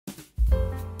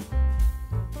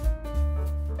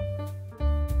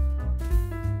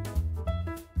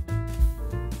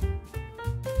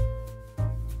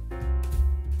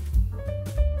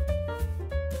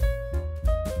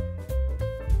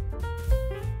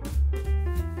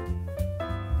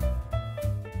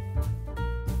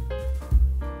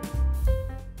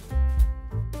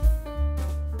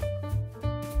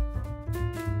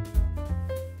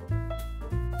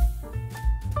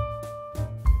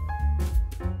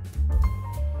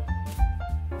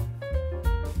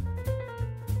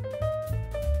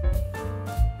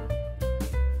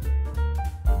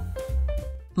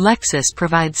LEXUS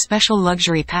provides special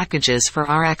luxury packages for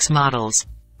RX models.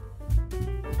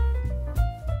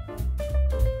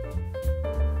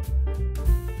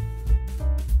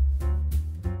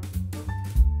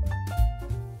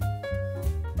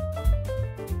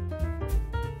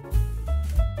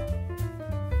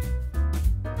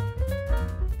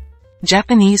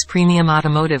 Japanese premium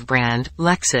automotive brand,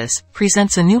 LEXUS,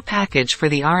 presents a new package for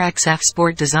the RX-F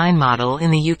Sport design model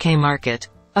in the UK market,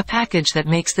 a package that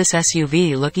makes this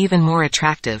SUV look even more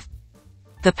attractive.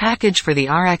 The package for the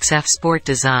RX-F Sport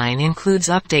design includes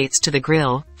updates to the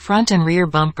grille, front and rear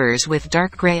bumpers with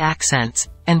dark grey accents,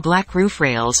 and black roof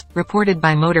rails, reported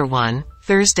by Motor One,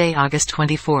 Thursday, August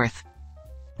 24.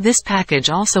 This package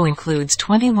also includes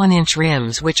 21-inch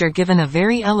rims which are given a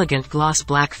very elegant gloss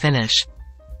black finish.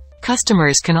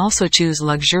 Customers can also choose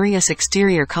luxurious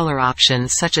exterior color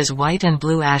options such as white and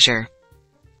blue azure.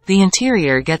 The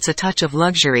interior gets a touch of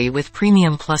luxury with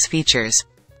premium plus features.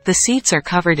 The seats are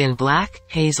covered in black,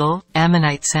 hazel,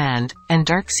 ammonite sand, and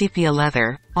dark sepia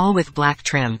leather, all with black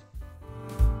trim.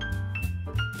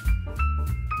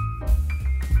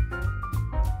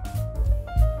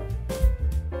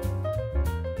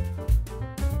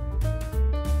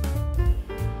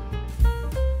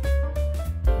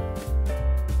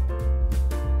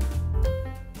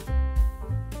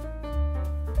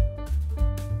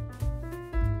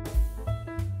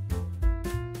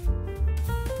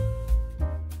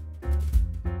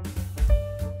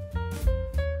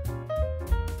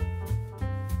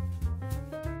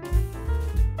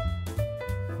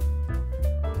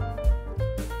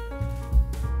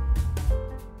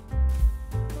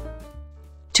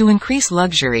 To increase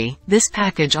luxury, this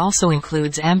package also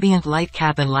includes ambient light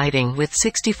cabin lighting with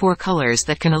 64 colors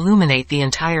that can illuminate the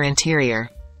entire interior.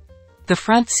 The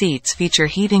front seats feature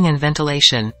heating and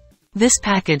ventilation. This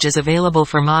package is available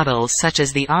for models such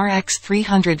as the RX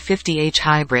 350h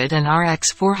Hybrid and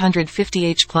RX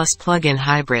 450h Plus plug-in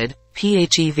hybrid,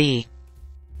 PHEV.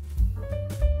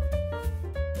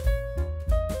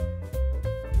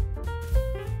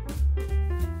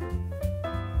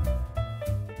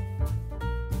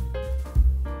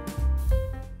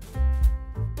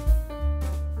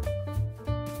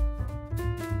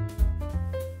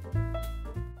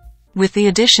 With the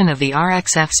addition of the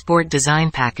RX-F Sport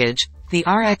design package, the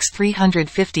RX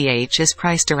 350h is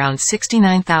priced around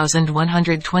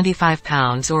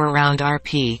 £69,125 or around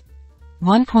Rp.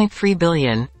 1.3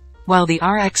 billion, while the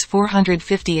RX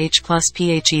 450h Plus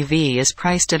PHEV is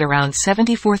priced at around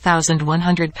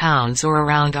 £74,100 or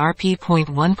around Rp.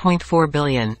 1.4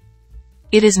 billion.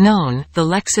 It is known, the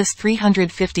Lexus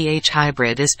 350h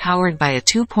Hybrid is powered by a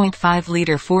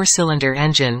 2.5-liter four-cylinder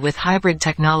engine with hybrid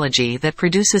technology that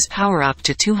produces power up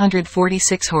to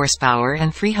 246 horsepower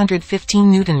and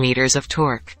 315 Nm of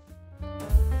torque.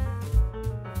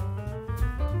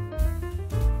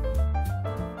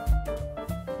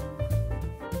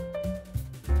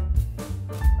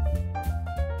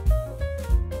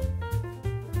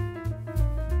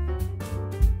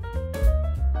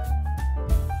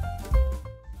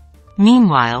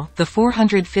 Meanwhile, the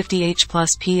 450h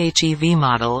Plus PHEV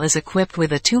model is equipped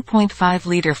with a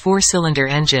 2.5-liter four-cylinder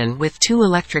engine with two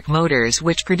electric motors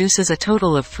which produces a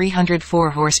total of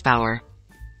 304 horsepower.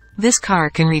 This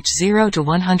car can reach 0 to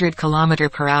 100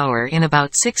 km/h in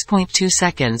about 6.2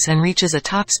 seconds and reaches a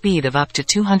top speed of up to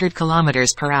 200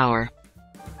 km/h.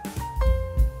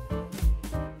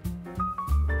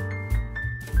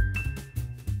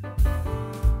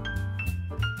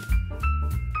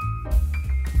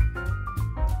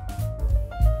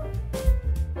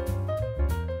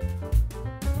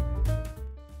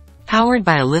 Powered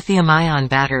by a lithium-ion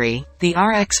battery, the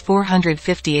RX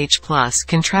 450h Plus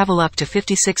can travel up to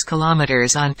 56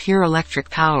 km on pure electric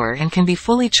power and can be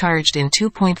fully charged in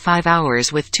 2.5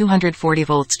 hours with 240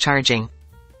 volts charging.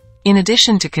 In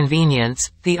addition to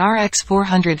convenience, the RX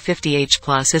 450h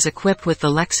Plus is equipped with the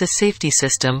LEXUS Safety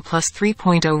System Plus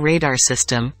 3.0 radar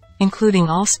system, including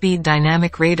all-speed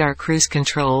dynamic radar cruise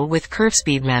control with curve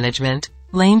speed management,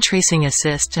 lane tracing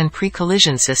assist and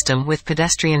pre-collision system with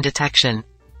pedestrian detection.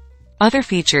 Other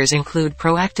features include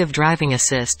proactive driving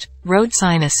assist, road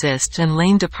sign assist and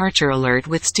lane departure alert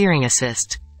with steering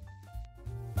assist.